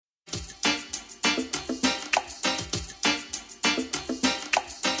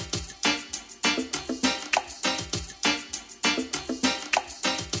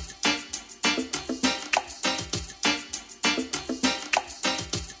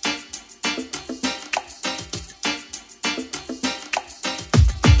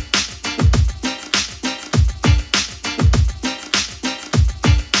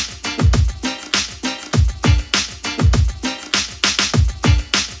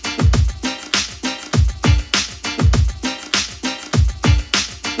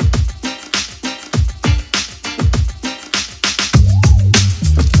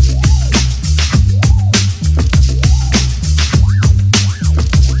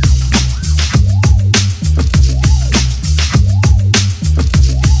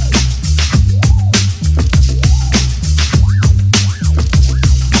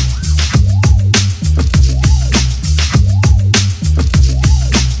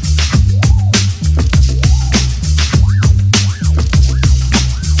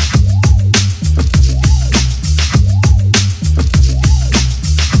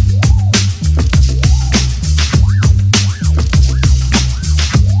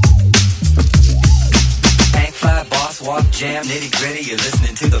jam, nitty gritty. You're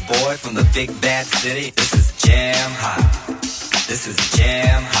listening to the boy from the big bad city. This is Jam Hot. This is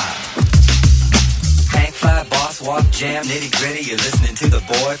Jam Hot. Hank Fly, Boss Walk, Jam, nitty gritty. You're listening to the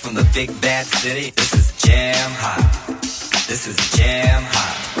boy from the big bad city. This is Jam Hot. This is Jam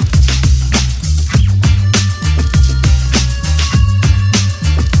Hot.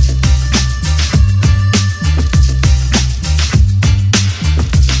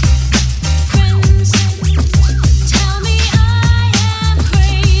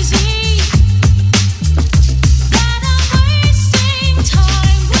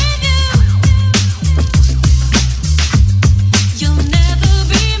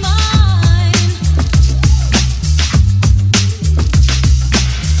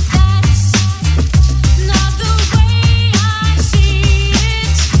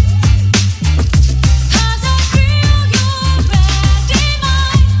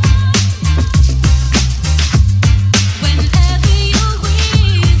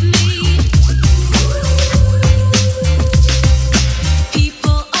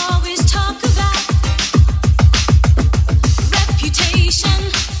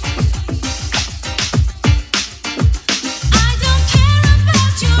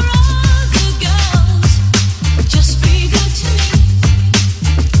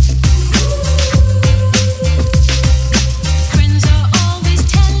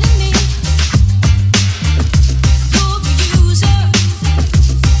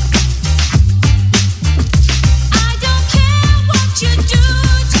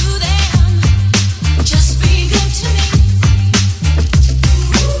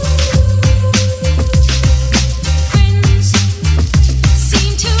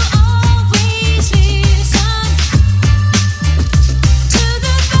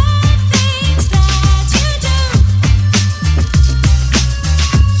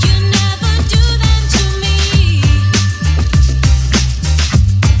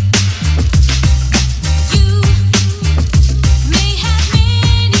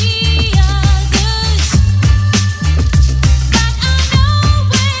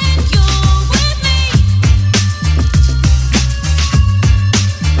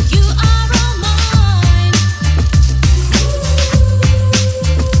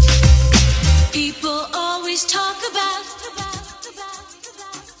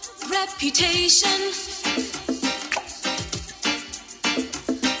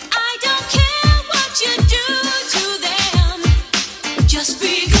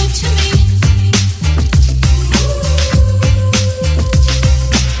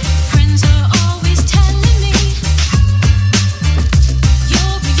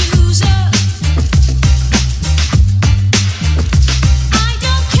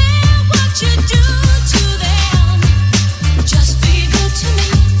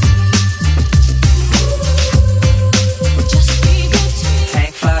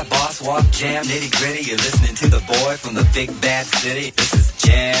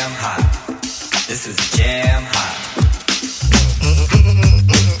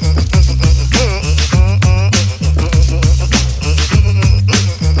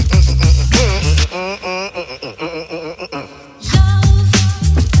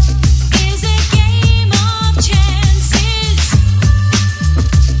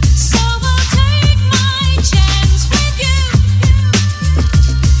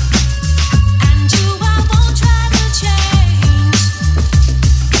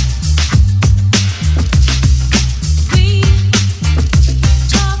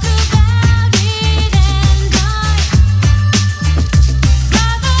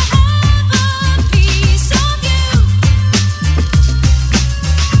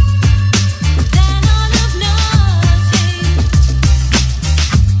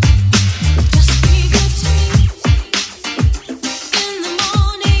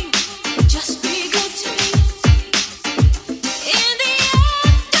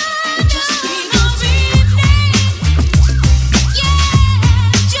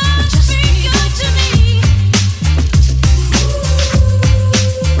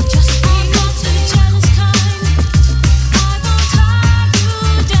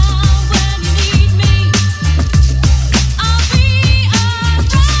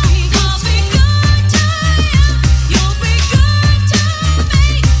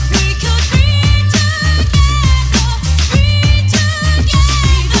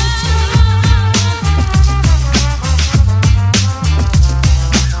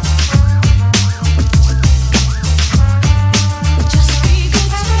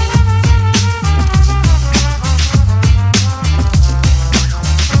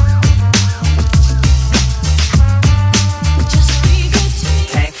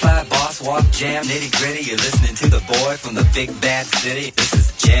 walk, jam, nitty gritty. You're listening to the boy from the big bad city. This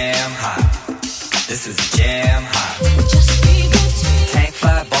is Jam Hot. This is Jam Hot. Tank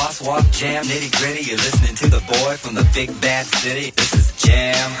fly, boss walk, jam, nitty gritty. You're listening to the boy from the big bad city. This is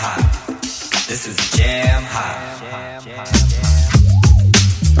Jam Hot. This is Jam Hot.